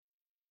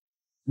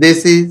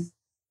This is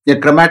a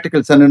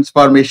grammatical sentence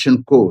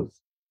formation course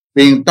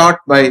being taught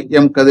by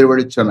M.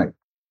 Kadirvadi Chennai.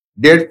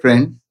 Dear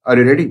friends, are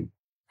you ready?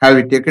 Have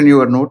you taken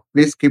your note?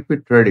 Please keep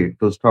it ready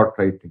to start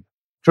writing.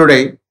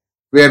 Today,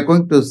 we are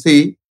going to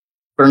see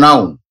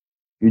pronoun.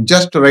 You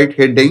just write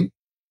heading,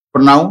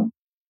 pronoun,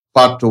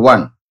 part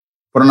 1.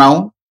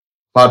 Pronoun,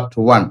 part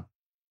 1.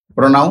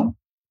 Pronoun,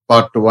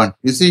 part 1.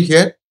 You see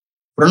here,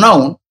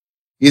 pronoun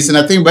is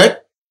nothing but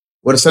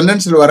ஒரு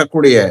சென்டென்ஸில்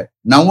வரக்கூடிய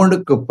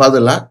நவுனுக்கு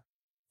பதிலாக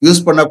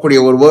use பண்ணக்கூடிய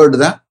ஒரு word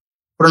தான்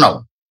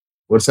pronoun.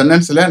 ஒரு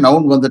சென்டென்ஸில்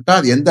noun வந்துட்டா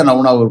அது எந்த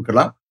நவுனாகவும்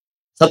இருக்கலாம்.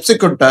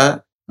 சப்சிக்வெண்ட்டாக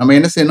நம்ம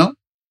என்ன செய்யணும்?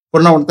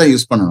 ப்ரொனவுன் தான்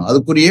யூஸ் பண்ணணும்.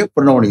 அதுக்குரிய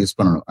ப்ரொனவுனை யூஸ்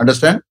பண்ணணும்.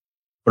 அண்டர்ஸ்டாண்ட்?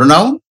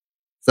 ப்ரொனவுன்.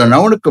 ஸோ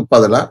நவுனுக்கு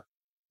பதிலாக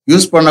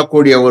யூஸ்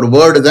பண்ணக்கூடிய ஒரு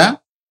வேர்டு தான்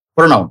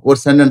ப்ரொனவுன். ஒரு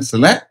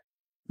சென்டென்ஸில்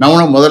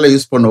நவுனை முதல்ல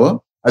யூஸ் பண்ணுவோம்.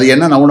 அது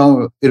என்ன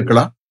நவுனாகவும்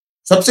இருக்கலாம்.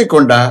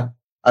 சப்சிக்வெண்ட்டாக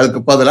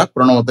அதுக்கு பதிலாக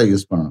ப்ரொனவுன் தான்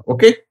யூஸ் பண்ணணும்.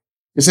 Okay,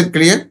 is it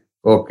clear?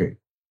 Okay.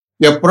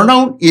 A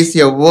pronoun is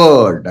a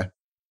word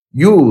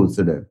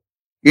used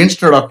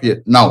instead of a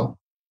noun.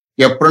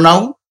 A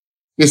pronoun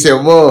is a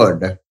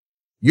word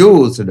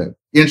used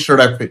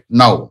instead of a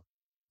noun.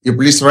 You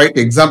please write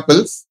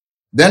examples,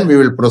 then we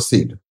will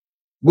proceed.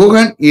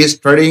 Guhan is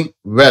studying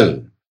well.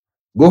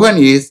 Guhan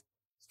is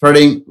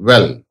studying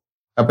well.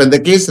 Up in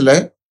the case,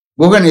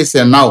 Guhan is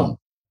a noun.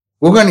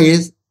 Guhan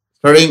is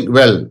studying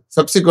well.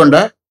 Subsequent,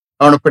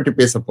 avana patti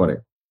pesa pore.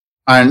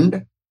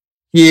 And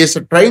he is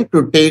trying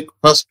to take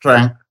first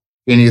rank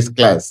in his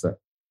class.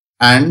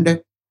 And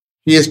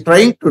he is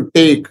trying to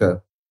take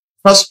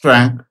first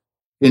rank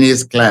in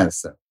his class.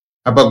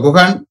 அப்ப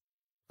குஹன்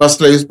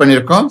ஃபர்ஸ்ட்ல use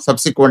பண்ணியிருக்கோம்.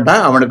 சப்சிக்வெண்டா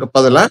அவனுக்கு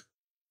பதிலா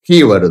he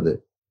வருது.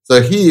 So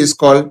he is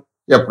called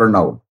a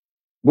pronoun.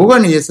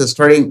 Guhan is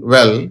studying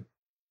well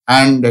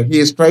and he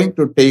is trying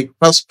to take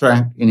first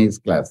rank in his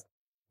class.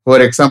 For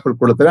example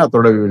கொடுத்துட்டு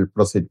அதோட we will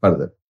proceed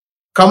further.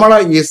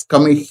 Kamala is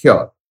coming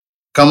here.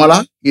 Kamala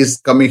is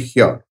coming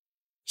here.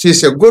 She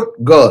is a good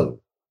girl.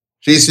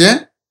 She is a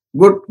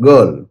good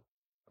girl.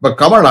 இப்போ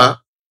Kamala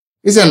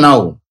is a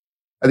noun.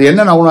 அது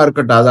என்ன நவுனா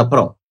இருக்கட்டும், அது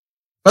அப்புறம்.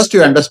 First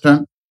you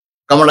understand,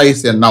 Kamala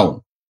is a noun.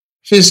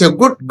 She is a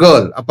good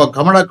girl. அப்போ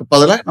கமலாக்கு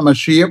பதிலாக நம்ம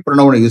ஷீயை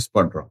ப்ரொனவுனை use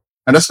பண்றோம்.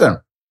 Understand?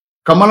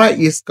 Kamala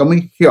is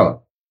coming here.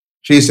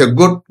 She is a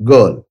good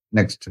girl.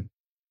 Next,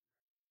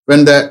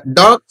 when the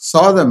dog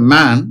saw the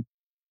man,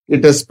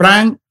 it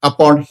sprang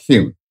upon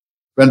him.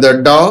 When the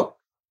dog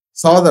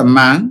saw the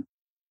man,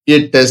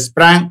 it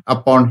sprang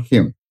upon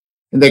him.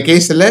 இந்த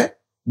கேஸ்ல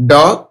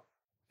dog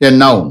a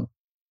noun.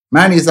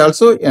 Man is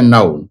also a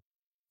noun.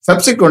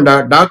 Subsequent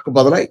dog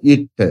பதிலா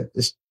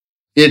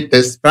it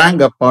sprang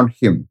upon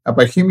him.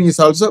 அப்ப him is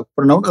also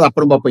pronoun. அது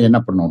அப்புறம் பார்ப்போம் என்ன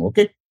pronoun.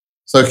 Okay.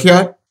 So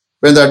here,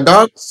 when the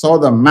dog saw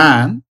the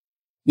man,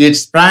 it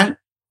sprang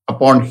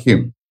upon him.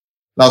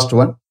 Last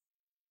one.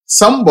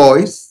 Some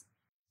boys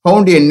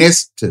found a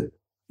nest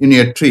in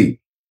a tree.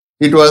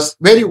 It was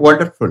very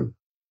wonderful.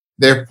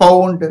 They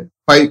found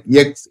 5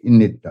 eggs in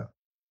it.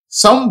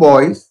 Some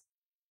boys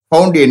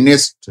found a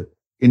nest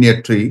in a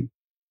tree.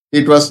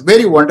 It was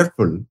very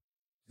wonderful.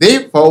 They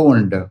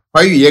found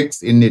 5 eggs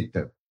in it.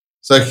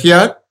 So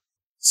here,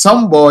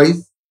 some boys,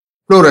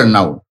 plural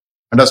noun.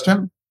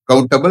 Understand?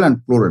 Countable and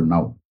plural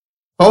noun.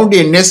 Found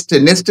a nest.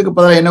 Nest க்கு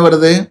பதிலா என்ன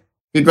வருது?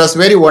 It was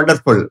very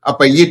wonderful.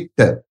 அப்ப it.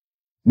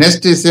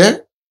 Nest is a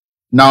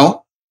noun.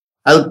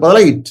 அதுக்கு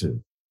பதிலா it.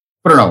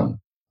 Pronoun.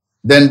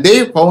 Then they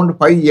found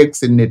 5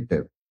 eggs in it.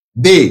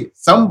 They.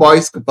 Some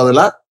boys க்கு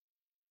பதிலா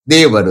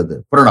they வருது.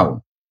 Pronoun.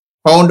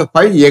 Found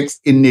 5 eggs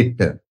in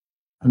it.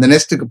 And the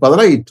nestக்கு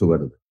பதிலா it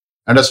வருது.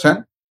 Understand?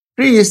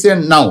 Tree is a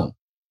noun.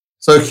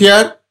 So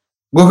here,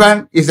 Guhan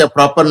is a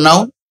proper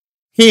noun.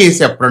 He is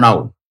a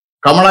pronoun.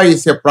 Kamala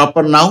is a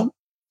proper noun.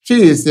 She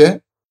is a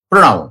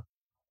pronoun.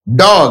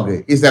 Dog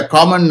is a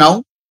common noun.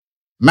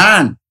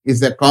 Man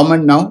is a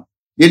common noun.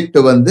 It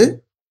வந்து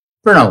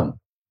pronoun.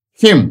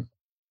 Him,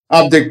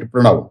 object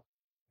pronoun.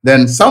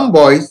 Then some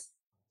boys,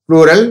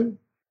 plural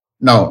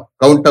noun.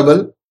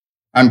 Countable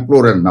and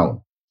plural noun.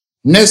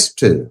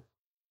 Nest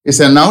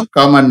is a noun,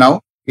 common noun.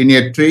 In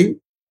a tree,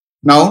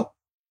 noun.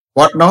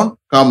 What noun?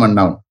 Common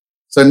noun.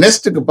 So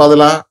nestக்கு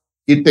பதிலா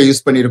it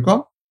use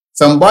பண்ணியிருக்கோம்.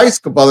 Some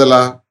boysக்கு பதிலா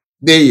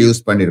they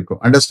use பண்ணியிருக்கோம்.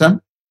 Understand?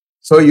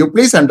 So you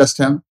please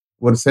understand,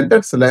 ஒரு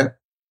சென்டென்ஸ்ல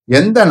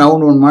எந்த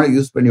noun வேணுமாலும்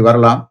use பண்ணி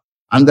வரலாம்.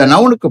 அந்த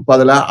நவுனுக்கு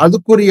பதிலா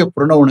அதுக்குரிய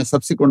ப்ரொனவுனை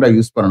சப்சிக்வெண்டா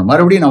யூஸ் பண்ணணும்.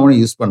 மறுபடியும் நவுனை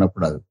யூஸ்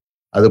பண்ணக்கூடாது.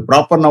 அது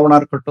ப்ராப்பர் நவுனா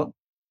இருக்கட்டும்,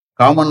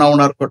 காமன்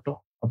நவுனா இருக்கட்டும்,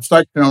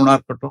 அப்ஸ்ட்ராக்ட் நவுனா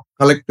இருக்கட்டும்,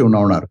 கலெக்டிவ்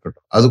நவுனா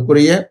இருக்கட்டும்,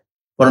 அதுக்குரிய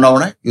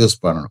ப்ரொனவுனை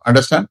யூஸ் பண்ணணும்.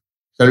 Understand?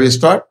 Shall we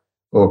start?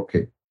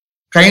 Okay.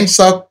 Kinds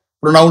of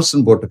pronouns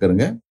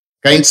போட்டுக்கிறங்க.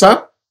 Kinds of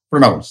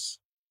pronouns.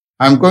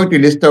 I'm going to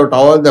list out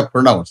all the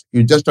pronouns.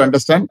 You just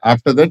understand.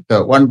 After that,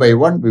 one by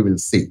one, we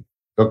will see.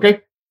 Okay.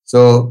 So,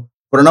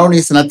 pronoun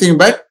is nothing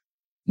but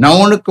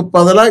நவுனுக்கு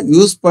பதிலா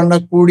use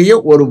பண்ணக்கூடிய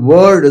ஒரு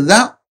word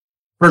தான்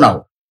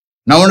pronoun.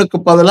 நவுனுக்கு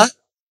பதிலா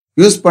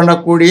use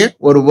பண்ணக்கூடிய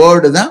ஒரு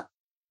word தான்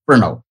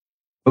pronoun.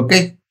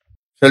 Okay.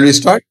 Shall we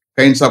start?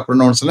 Kinds of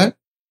pronounsல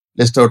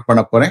list out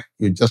பண்ண போறேன்.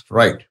 You just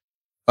write.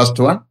 First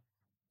one,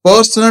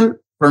 personal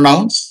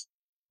pronouns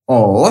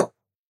or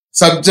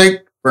subject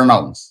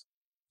pronouns.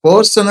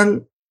 Personal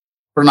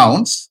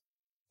pronouns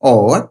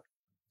or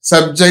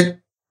subject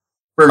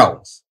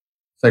pronouns.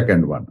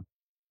 Second one.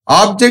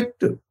 Object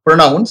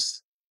pronouns,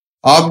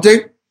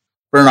 object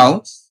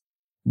pronouns,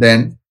 then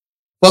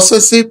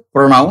possessive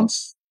pronouns,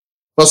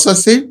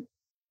 possessive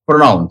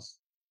pronouns.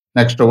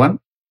 Next one.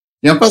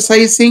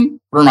 Emphasizing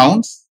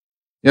pronouns,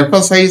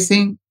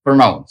 emphasizing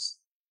pronouns.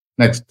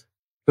 Next.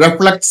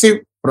 Reflexive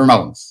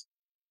pronouns,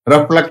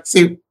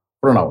 reflexive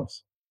pronouns.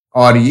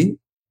 REFLEXIVE,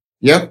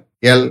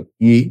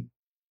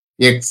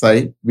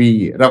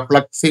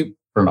 reflexive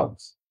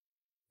pronouns.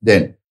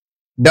 Then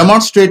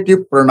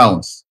demonstrative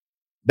pronouns,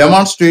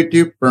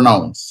 demonstrative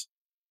pronouns.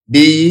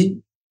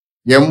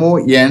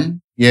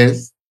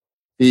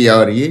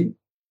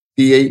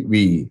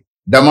 DEMONSTRETIVE,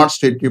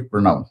 demonstrative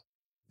pronouns.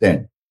 Then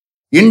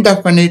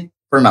indefinite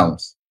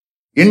pronouns,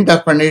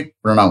 indefinite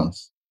pronouns.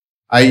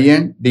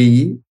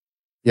 INDEFINITE,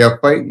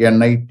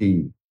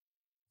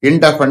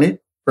 indefinite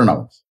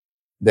pronouns.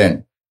 Then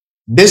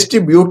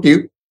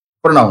distributive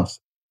pronouns,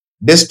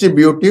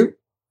 distributive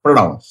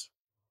pronouns.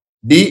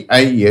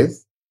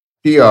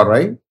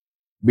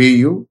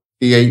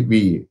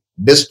 DISTRIBUTIVE,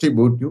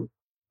 distributive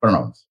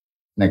pronouns.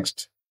 Next,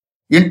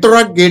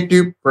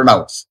 interrogative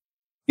pronouns,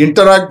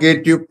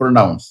 interrogative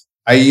pronouns.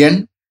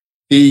 INTERROGATIVE,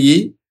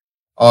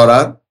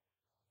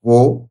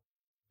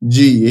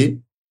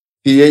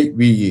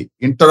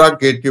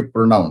 interrogative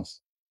pronouns.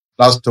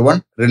 Last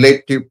one,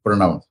 relative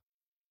pronouns,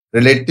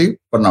 relative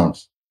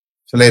pronouns.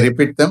 Shall I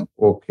repeat them?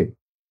 Okay.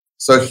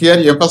 So here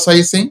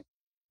emphasizing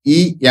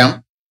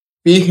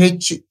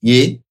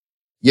EMPHASIZING,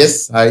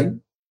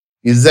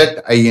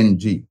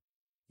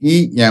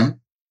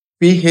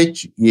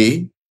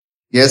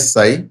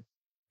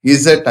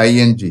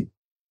 EMPHASIZING,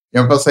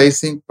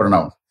 emphasizing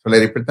pronouns. Shall I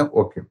repeat them?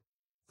 Okay.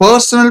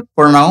 Personal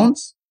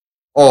pronouns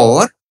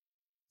or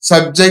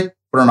subject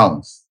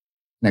pronouns.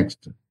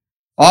 Next.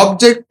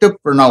 Object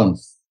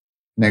pronouns.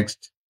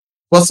 Next.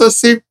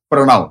 Possessive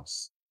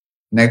pronouns.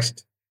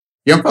 Next.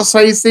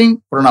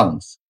 Emphasizing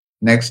pronouns.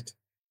 Next.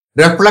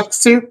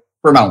 Reflexive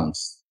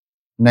pronouns.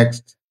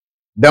 Next.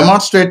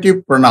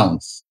 Demonstrative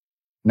pronouns.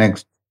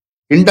 Next.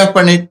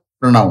 Indefinite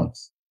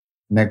pronouns.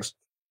 Next.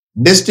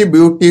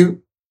 Distributive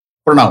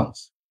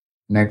pronouns.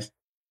 Next.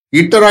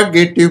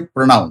 Interrogative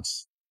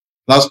pronouns.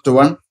 Last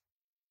one,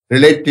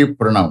 relative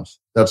pronouns.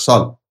 That's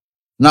all.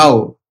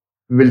 Now,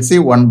 we will see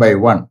one by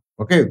one,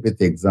 okay,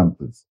 with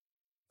examples.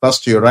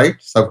 First, you write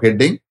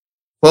subheading,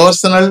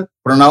 personal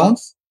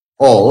pronouns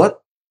or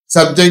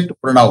subject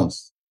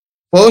pronouns.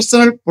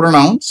 Personal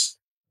pronouns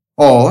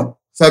or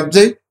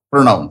subject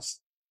pronouns.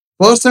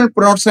 Personal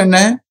pronouns என்ன?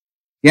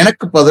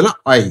 எனக்கு பதிலா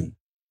I,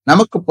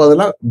 நமக்கு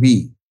பதிலா we,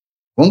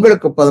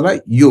 உங்களுக்கு பதிலா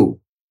you,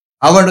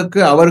 அவனுக்கு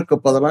அவருக்கு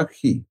பதிலா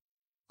he,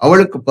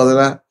 அவளுக்கு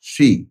பதிலா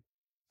she,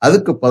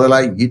 அதுக்கு பதிலா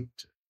it,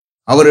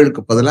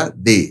 அவர்களுக்கு பதிலா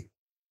they.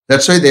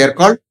 That's why they are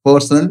called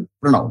personal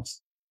pronouns.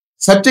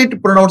 Subject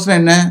pronouns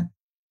என்ன?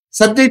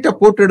 Subject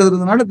போட்டு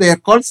எழுதுறதுனால they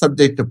are called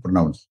subject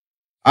pronouns.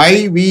 I,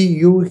 we,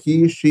 you, he,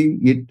 she,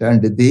 it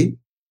and they.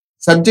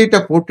 Subject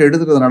போட்டு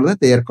எழுதுறதுனால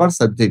they are called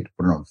subject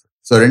pronouns.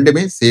 So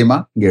ரெண்டுமே சேமா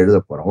இங்க எழுத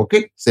போறோம்.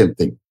 Okay, same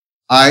thing.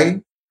 I,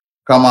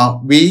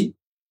 we,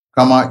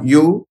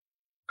 you,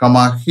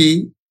 he,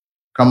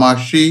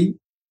 she,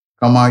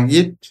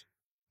 it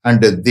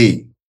and they.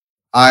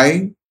 I,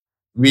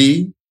 we,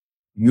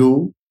 you,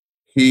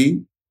 he,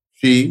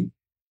 she,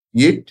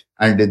 it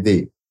and they.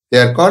 They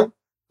are called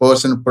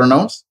personal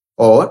pronouns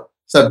or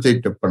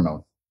subject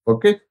pronouns.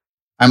 Okay,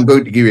 I'm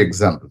going to give you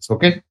examples.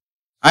 Okay,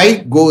 I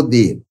go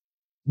there,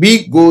 we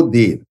go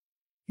there,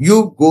 you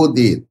go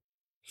there,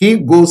 he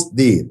goes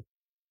there,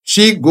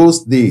 she goes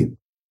there,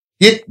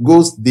 it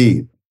goes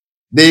there,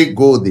 they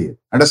go there.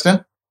 Understand?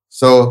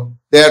 So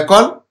they are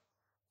called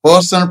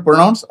personal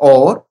pronouns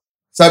or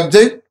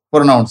subject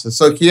pronouns.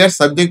 So here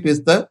subject is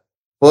the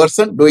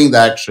person doing the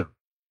action.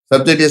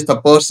 Subject is the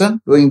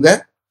person doing the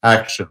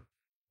action.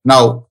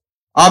 Now,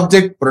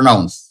 object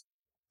pronouns.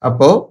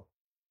 அப்போ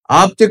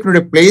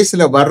object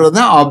பிளேஸ்ல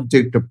வர்றதுதான்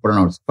object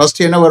pronounce.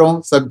 First என்ன வரும்?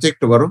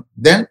 Subject வரும்,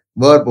 தென்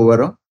verb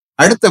வரும்.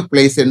 அடுத்த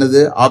place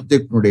என்னது?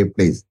 ஆப்ஜெக்டினுடைய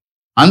place.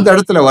 அந்த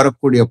இடத்துல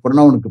வரக்கூடிய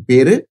ப்ரொனவுனுக்கு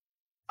பேரு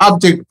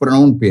ஆப்ஜெக்ட்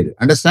ப்ரொனவுன் பேரு.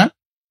 Understand?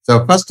 So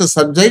first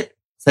subject,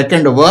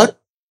 second verb,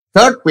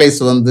 third place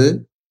வந்து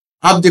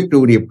ஆப்ஜெக்ட்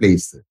உடைய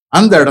பிளேஸ்.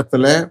 அந்த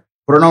இடத்துல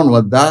ப்ரொனவுன்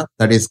வந்தா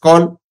that is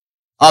call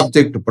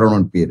object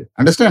pronoun பேரு.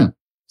 Understand?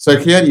 So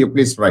here you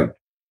please write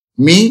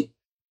me,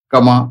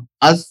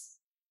 us,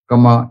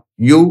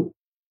 you,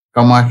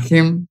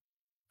 him,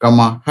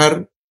 her,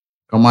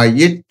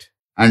 it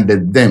and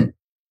them.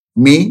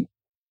 Me,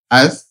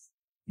 us,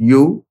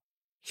 you,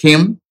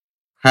 him,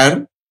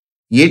 her,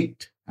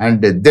 it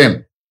and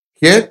them.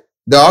 Here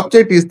the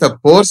object is the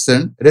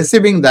person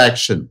receiving the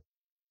action.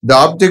 The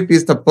object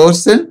is the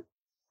person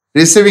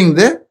receiving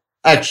the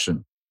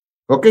action.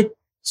 Okay,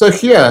 so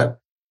here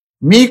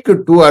me க்கு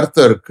 2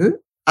 அர்த்தம் இருக்கு,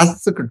 us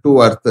க்கு 2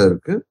 அர்த்தம்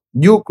இருக்கு,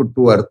 you க்கு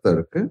 2 அர்த்தம்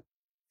இருக்கு,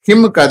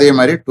 himக்கு அதே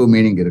மாதிரி 2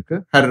 மீனிங் இருக்கு,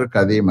 herக்கு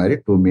அதே மாதிரி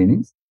 2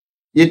 மீனிங்ஸ்,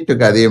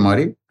 itக்கு அதே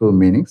மாதிரி 2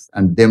 meanings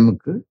and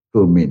themக்கு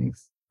 2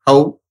 meanings. How?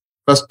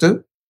 First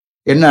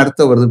என்ன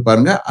அர்த்தம் வருது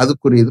பாருங்க.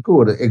 அதுக்குரியதுக்கு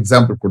ஒரு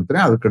எக்ஸாம்பிள்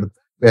கொடுத்துறேன். அதுக்கு அடுத்து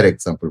வேற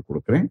எக்ஸாம்பிள்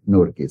கொடுக்குறேன்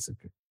இன்னொரு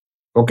கேஸுக்கு.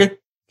 Okay.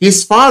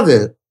 His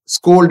father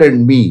scolded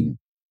me.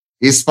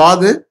 His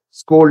father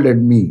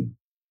scolded me.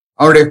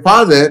 அவருடைய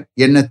ஃபாதர்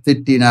என்ன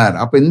திட்டினார்.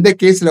 அப்ப இந்த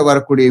கேஸ்ல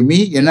வரக்கூடிய மீ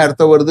என்ன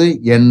அர்த்தம் வருது?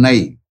 என்னை.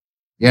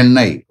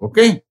 என்னை.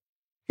 Okay.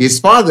 His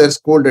father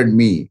scolded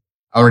me.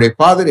 அவருடைய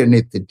ஃபாதர்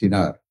என்னை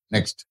திட்டினார்.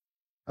 நெக்ஸ்ட்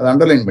அதை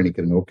அண்டர்லைன்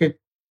பண்ணிக்கிறேங்க. Okay.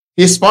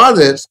 His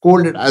father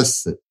scolded as.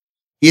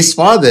 His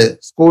father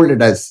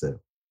scolded as.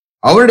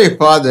 அவருடைய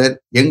ஃபாதர்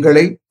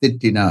எங்களை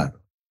திட்டினார்.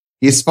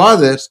 His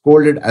father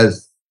scolded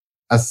as.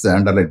 As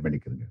underline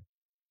பண்ணிக்கிறேங்க.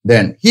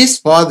 தென் his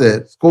father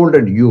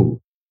scolded you.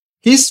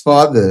 His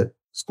father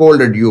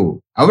scolded you.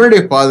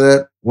 அவருடைய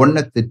father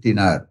உன்னை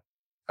திட்டினார்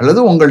அல்லது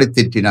உங்களை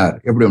திட்டினார்.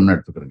 எப்படி ஒன்னு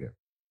எடுத்துக்கிறீங்க.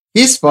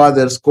 His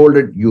father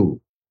scolded you.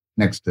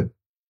 Next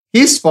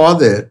his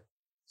father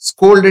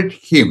scolded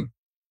him.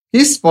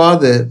 His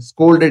father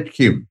scolded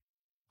him.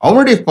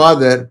 அவனுடைய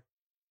ஃபாதர்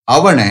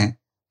அவனை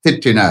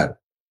திட்டினார்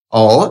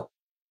or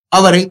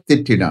அவரை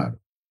திட்டினார்.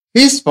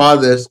 His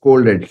father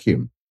scolded him.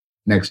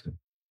 Next.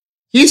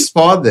 His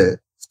father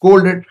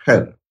scolded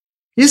her.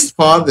 His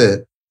father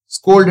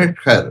scolded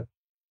her.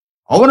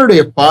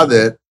 அவனுடைய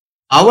ஃபாதர்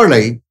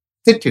அவளை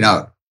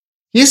திட்டினார்.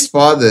 His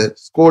father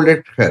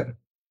scolded her.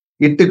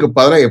 இட்டுக்கு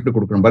பதிலாக எப்படி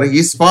கொடுக்கணும் பாருங்க.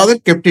 His father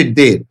kept it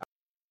there.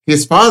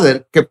 His father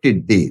kept it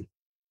there.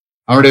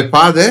 அவனுடைய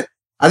ஃபாதர்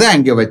அதை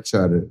அங்கே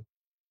வச்சாரு.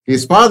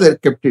 His father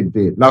kept it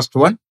there. Last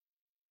one.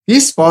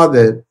 His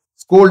father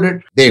scolded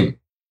them.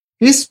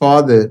 His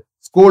father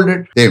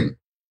scolded them.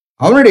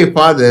 அவனுடைய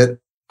ஃபாதர்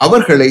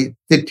அவர்களை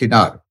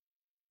திட்டினார்.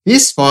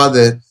 His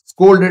father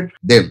scolded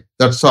them.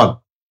 That's all.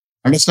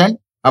 Understand?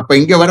 அப்ப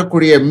இங்க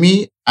வரக்கூடிய me,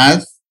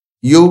 as,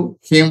 you,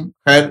 him,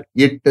 her,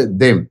 it,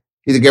 them.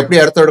 இதுக்கு எப்படி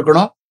அர்த்தம்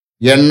எடுக்கணும்?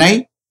 என்னை,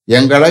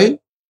 எங்களை,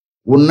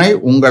 உன்னை,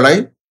 உங்களை,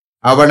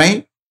 அவனை,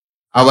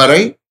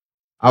 அவரை,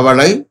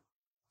 அவளை,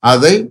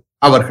 அதை,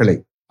 அவர்களை.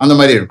 அந்த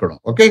மாதிரி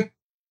இருக்கணும். ஓகே.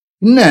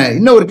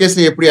 இன்னும் ஒரு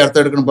கேஸ்ல எப்படி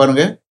அர்த்தம் எடுக்கணும்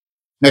பாருங்க.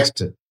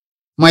 Next.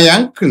 My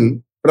uncle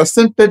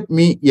presented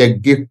me a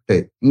gift.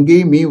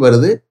 இங்கேயும் மீ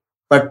வருது,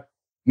 பட்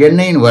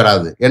என்னைன்னு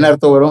வராது. என்ன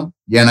அர்த்தம் வரும்?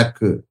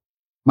 எனக்கு.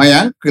 My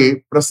uncle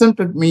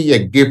presented me a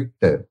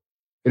gift.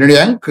 என்னுடைய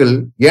அங்கிள்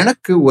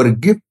எனக்கு ஒரு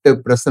கிஃப்ட்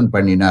பிரசன்ட்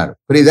பண்ணினார்.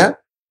 புரியுதா?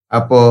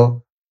 அப்போ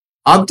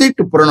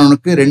ஆப்ஜெக்ட்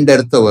புரோனவுனுக்கு ரெண்டு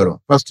அர்த்தம் வரும்.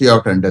 First you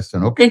have to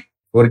understand. Okay.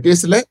 ஒரு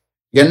கேஸ்ல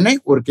என்னை,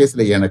 ஒரு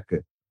கேஸ்ல எனக்கு.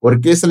 ஒரு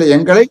கேஸ்ல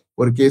எங்களை,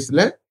 ஒரு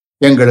கேஸ்ல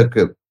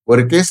எங்களுக்கு.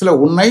 ஒரு கேஸ்ல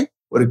உன்னை,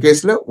 ஒரு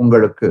கேஸ்ல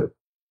உங்களுக்கு.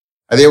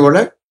 அதே போல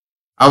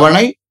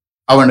அவனை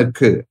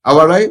அவனுக்கு,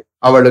 அவளை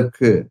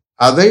அவளுக்கு,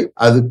 அதை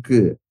அதுக்கு,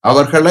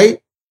 அவர்களை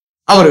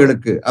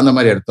அவர்களுக்கு, அந்த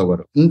மாதிரி அர்த்தம்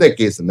வரும். இந்த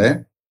கேஸ்ல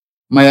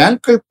my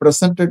uncle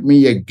presented me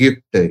a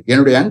gift.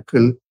 என்னுடைய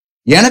அங்கிள்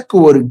எனக்கு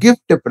ஒரு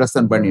கிஃப்ட்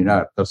பிரசன்ட்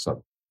பண்ணினார்.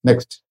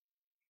 நெக்ஸ்ட்.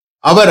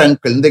 அவர்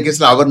அங்கிள். இந்த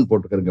கேஸ்ல அவர்னு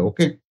போட்டுக்கிறீங்க.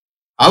 Okay.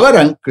 Our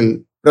uncle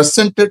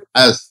presented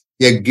as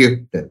a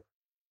gift.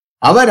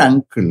 Our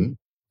uncle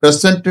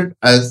presented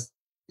as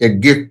a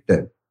gift.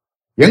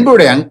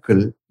 எங்களுடைய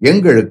அங்கிள்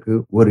எங்களுக்கு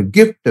ஒரு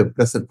கிஃப்ட்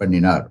பிரசன்ட்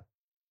பண்ணினார்.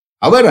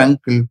 அவர்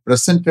uncle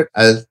presented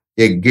as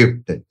a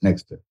gift.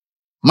 Next.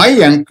 My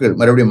uncle.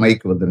 மறுபடியும்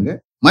மைக்கு வந்துருங்க.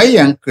 My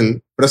uncle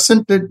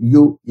presented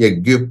you a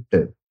gift.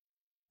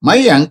 My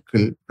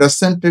uncle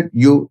presented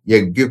you a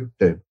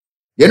gift.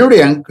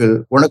 என்னுடைய uncle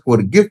உனக்கு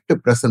ஒரு gift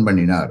present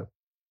பண்ணினார்.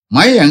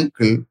 My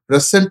uncle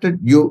presented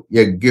you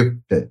a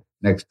gift.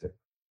 Next.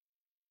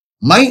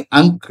 My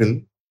uncle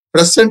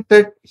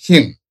presented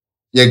him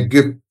a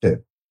gift.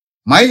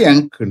 My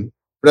uncle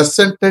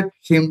presented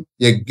him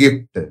a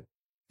gift.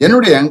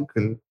 என்னுடைய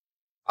uncle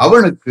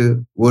அவனுக்கு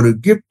ஒரு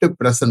gift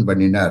present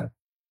பண்ணினார்.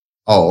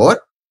 R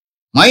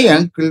my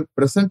uncle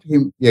present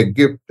him a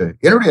gift.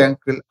 என்னுடைய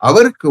uncle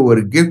அவருக்கு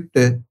ஒரு gift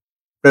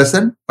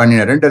present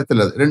பண்ணினார். ரெண்டு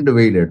இடத்துல, ரெண்டு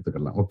வேயில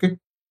எடுத்துக்கலாம். Okay.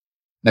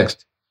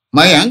 Next.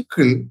 My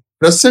uncle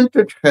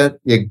presented her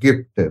a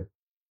gift.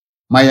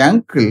 My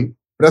uncle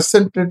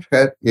presented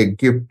her a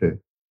gift.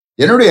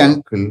 என்னுடைய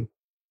அங்கிள்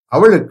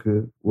அவளுக்கு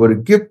ஒரு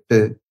கிஃப்ட்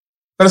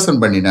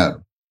பிரசன்ட் பண்ணினார்.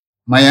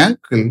 My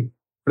uncle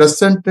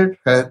presented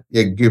her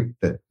a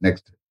gift.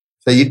 Next.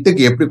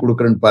 இட்டுக்கு எப்படி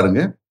கொடுக்குறேன்னு பாருங்க.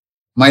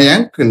 My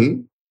uncle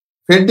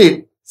fed it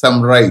some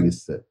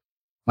rice.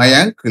 My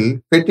uncle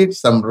fed it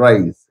some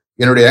rice.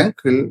 என்னுடைய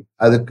uncle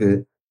அதுக்கு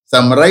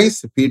some rice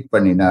feet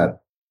பண்ணினார்.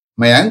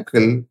 My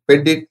uncle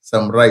fed it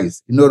some rice.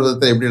 இன்னொரு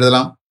விதத்தை எப்படி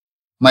எழுதலாம்?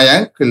 My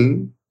uncle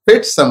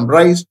fed some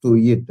rice to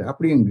eat.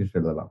 அப்படி இங்கிலீஷ்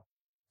எழுதலாம்.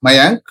 My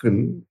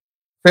uncle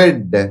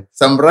fed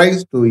some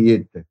rice to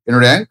eat.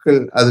 என்னுடைய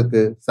அங்கிள்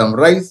அதுக்கு some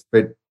rice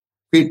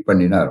ஃபீட்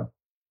பண்ணினார்.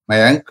 மை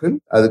அங்கிள்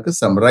அதுக்கு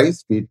some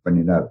rice ஃபீட்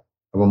பண்ணினார்.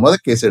 அப்போ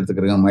முதல் case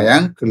எடுத்துக்கிறேங்க. My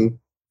uncle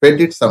fed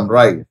it some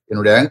rice.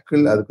 என்னுடைய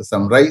அங்கிள் அதுக்கு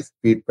some rice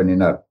ஃபீட்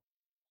பண்ணினார்.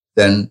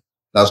 Then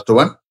last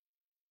one.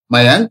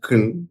 My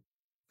uncle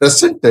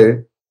presented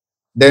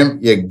them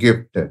a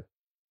gift.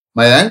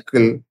 My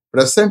uncle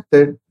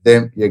presented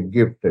them a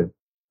gift.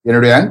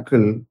 என்னுடைய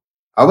uncle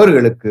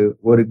அவர்களுக்கு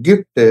ஒரு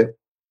கிஃப்ட்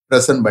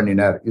பிரசன்ட்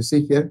பண்ணினார். You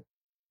see here,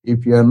 if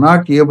you are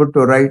not able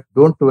to write,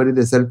 don't worry,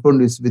 the cell phone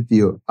is with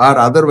you, or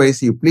otherwise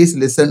you please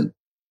listen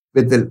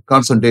with the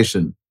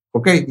concentration.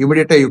 Okay,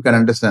 immediately you can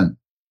understand.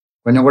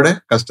 கொஞ்சம் கூட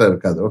கஷ்டம்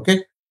இருக்காது. Okay,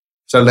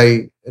 shall I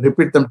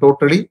repeat them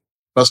totally?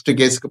 First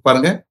கேஸ்க்கு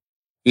பாருங்க.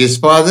 His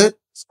father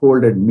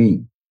scolded me.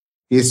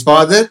 His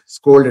father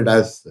scolded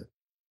us.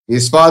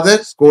 His father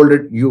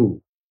scolded you.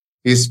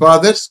 His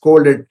father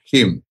scolded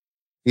him.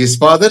 His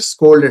father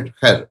scolded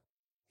her.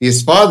 His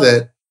father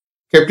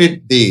kept it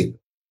there.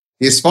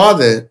 His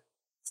father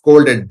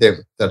scolded them.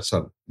 That's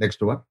all.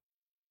 Next one.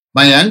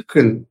 My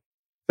uncle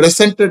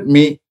presented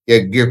me a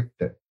gift.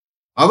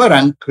 Our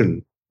uncle,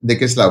 the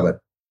case lover,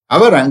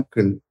 our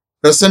uncle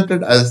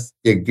presented us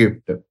a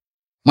gift.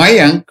 My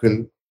uncle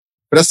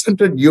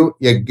presented you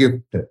a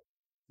gift.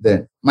 Then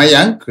my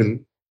uncle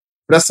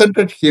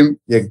presented him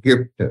a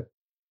gift.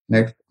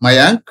 Next, my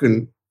uncle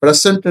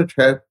presented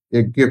her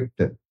a gift.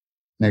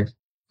 Next,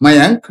 my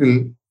uncle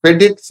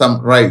fed it some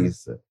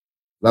rice.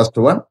 Last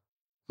one,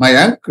 my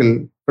uncle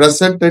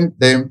presented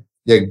them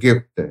a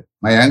gift.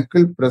 My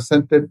uncle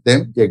presented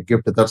them a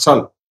gift. That's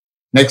all.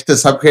 Next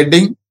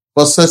subheading,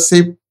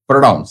 possessive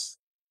pronouns.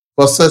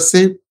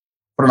 Possessive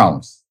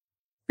pronouns.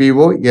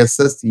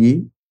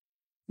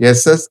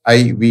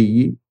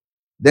 P-O-S-S-E-S-S-I-V-E,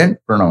 then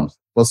pronouns.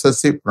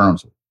 Possessive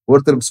pronouns.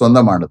 ஒருத்தருக்கு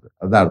சொந்தமானது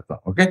அதான்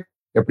அர்த்தம். Okay,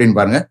 எப்படின்னு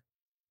பாருங்க.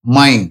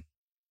 Mine,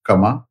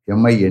 comma,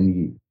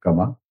 M-I-N-E,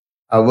 comma,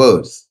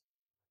 ours,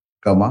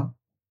 comma,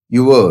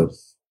 yours,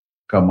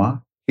 comma,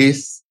 his,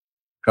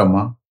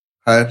 comma,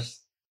 hers,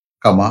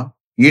 comma,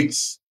 its,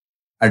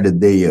 and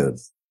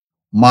theirs.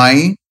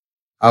 Mine,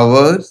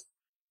 ours,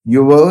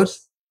 yours,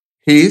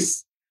 his,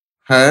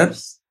 hers,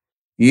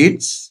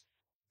 its,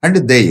 and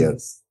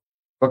theirs.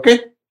 Okay?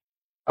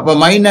 அப்ப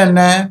mine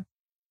என்ன?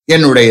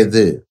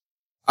 என்னுடையது.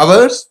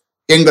 Ours,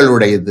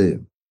 எங்களுடையது.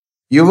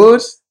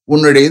 Yours,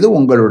 உன்னுடையது,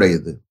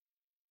 உங்களுடையது.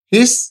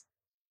 His,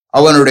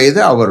 அவனுடையது,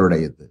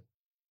 அவருடையது.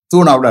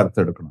 தூணாவோட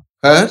அர்த்தம் எடுக்கணும்.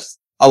 Hers,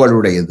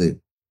 அவளுடையது.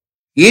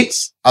 Its,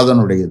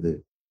 அதனுடையது.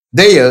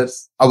 Theirs,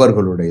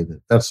 அவர்களுடையது.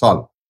 That's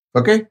all.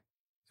 Okay?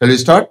 Shall we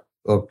start?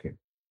 Okay.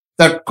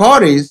 That car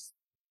is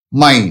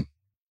mine.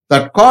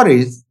 That car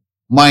is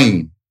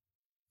mine.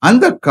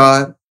 அந்த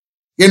car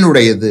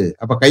என்னுடையது.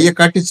 அப்ப கையை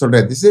காட்டி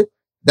சொல்றேன். This is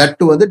that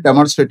வந்து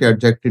demonstrative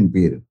adjective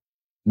பேரு.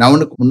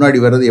 நவுனுக்கு முன்னாடி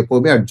வர்றது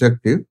எப்பவுமே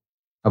adjective.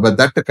 அப்ப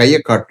that கையை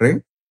காட்டுறேன்.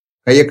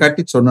 கையை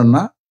காட்டி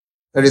சொன்னா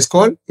that is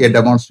called a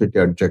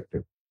demonstrative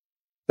adjective.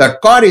 That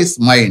car is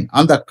mine.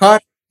 அந்த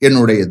கார்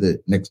என்னுடையது.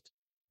 Next.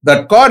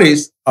 That car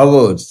is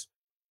ours.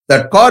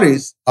 That car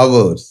is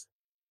ours.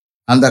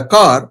 அந்த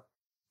கார்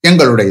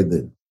எங்களுடையது.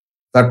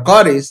 That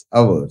car is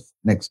ours.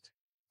 Next.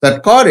 That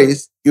car is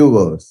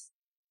yours.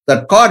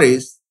 That car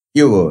is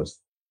yours.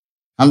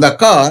 அந்த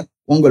car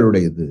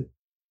உங்களுடையது.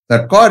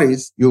 That car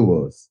is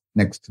yours.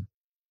 Next.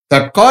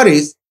 That car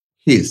is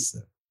his.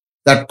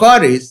 That car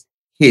is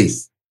his.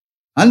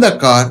 அந்த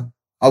car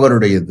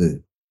அவருடையது.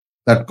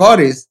 That car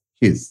is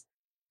his.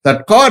 That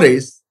car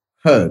is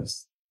hers.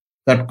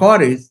 That car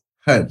is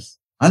hers.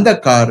 அந்த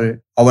car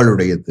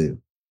அவளுடையது.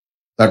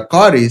 That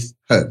car is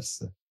hers.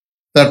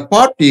 That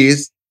part is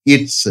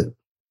its.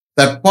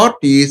 That part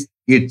is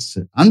its.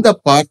 அந்த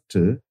part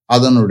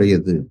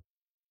அதனுடையது.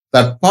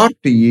 That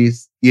part is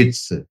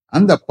its.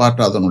 அந்த part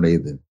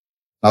அதனுடையது.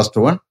 Last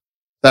one.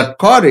 That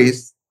car is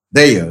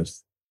theirs.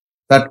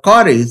 That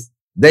car is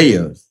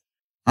theirs.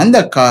 அந்த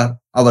car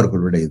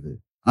அவர்களுடையது.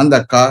 அந்த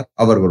car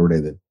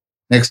அவர்களுடையது.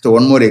 Next,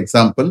 one more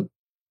example.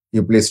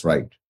 You please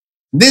write.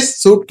 This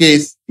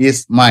suitcase is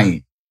mine.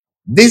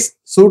 This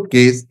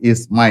suitcase is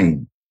mine.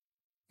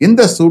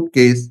 இந்த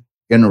suitcase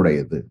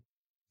என்னுடையது.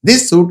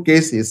 This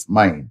suitcase is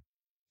mine.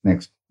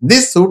 Next.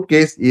 This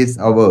suitcase is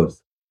ours.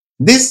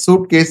 This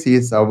suitcase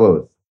is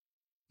ours.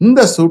 இந்த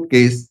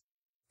suitcase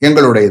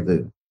எங்களுடையது.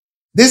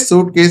 This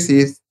suitcase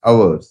is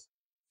ours.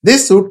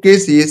 This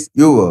suitcase is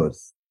yours.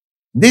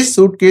 This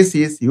suitcase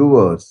is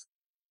yours.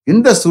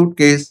 இந்த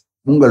suitcase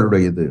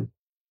உங்களுடையது.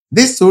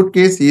 This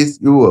suitcase is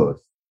yours.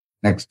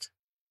 Next.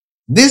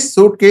 This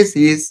suitcase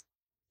is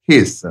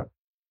his.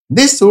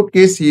 This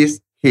suitcase is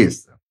his.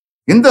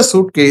 இந்த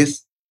suitcase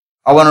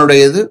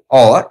அவனுடையது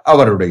or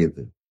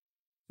அவருடையது.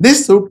 This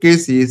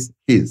suitcase is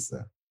his.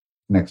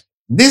 Next.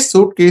 This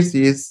suitcase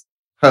is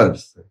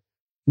hers.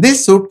 This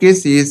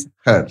suitcase is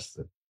hers.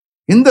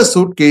 இந்த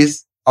suitcase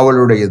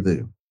அவளுடையது.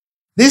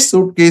 This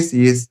suitcase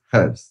is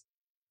hers.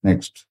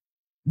 Next.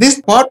 This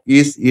part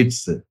is its.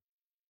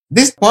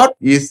 This part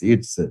is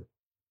its.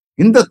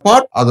 இந்த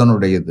part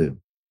அதனுடையது.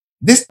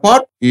 This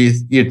part is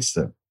its.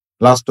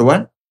 Last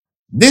one.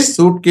 This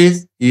suitcase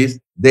is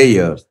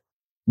theirs.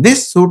 This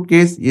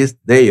suitcase is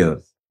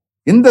theirs.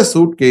 இந்த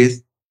suitcase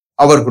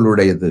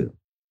அவர்களுடையது.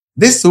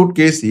 This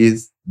suitcase is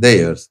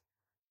theirs.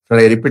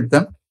 Shall I repeat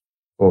them?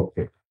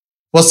 Okay.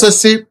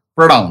 Possessive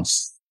pronouns.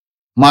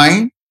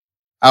 Mine,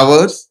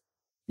 ours,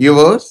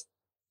 yours,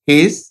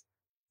 his,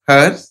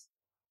 hers,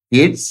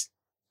 its,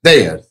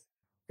 theirs.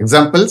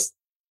 Examples.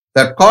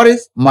 That car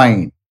is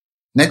mine.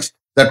 Next.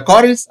 That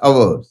car is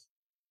ours.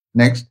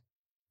 Next.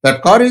 That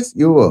car is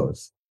yours.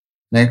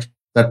 Next.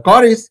 That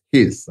car is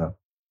his.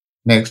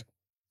 Next.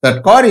 That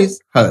car is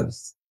hers.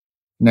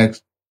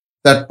 Next.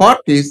 That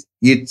part is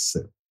its.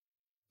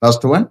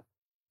 Last one.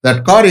 That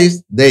car is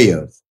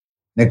theirs.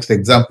 Next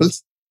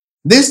examples.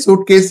 This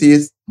suitcase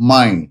is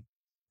mine.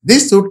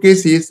 This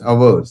suitcase is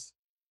ours.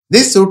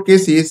 This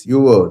suitcase is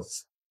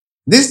yours.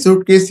 This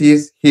suitcase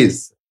is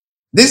his.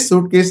 This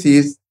suitcase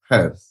is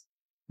hers.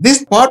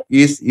 This part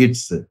is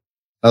its.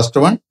 Last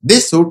one.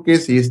 This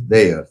suitcase is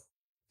theirs.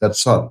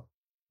 That's all.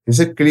 Is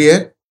it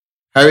clear?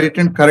 Have you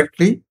written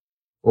correctly?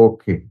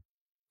 Okay.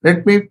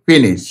 Let me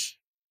finish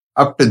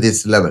up to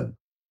this level.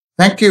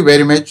 Thank you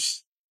very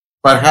much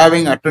for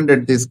having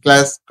attended this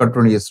class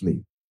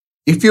continuously.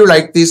 If you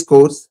like this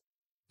course,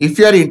 if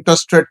you are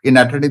interested in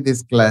attending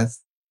this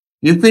class,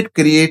 if it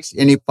creates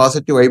any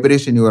positive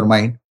vibration in your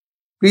mind,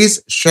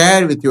 please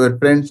share with your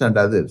friends and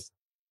others.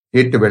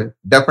 It will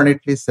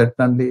definitely,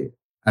 certainly,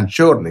 and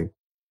surely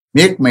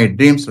make my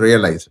dreams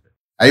realized.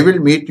 I will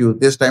meet you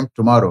this time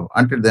tomorrow.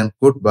 Until then,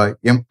 goodbye.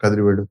 M.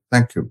 Kadrivedu.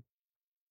 Thank you.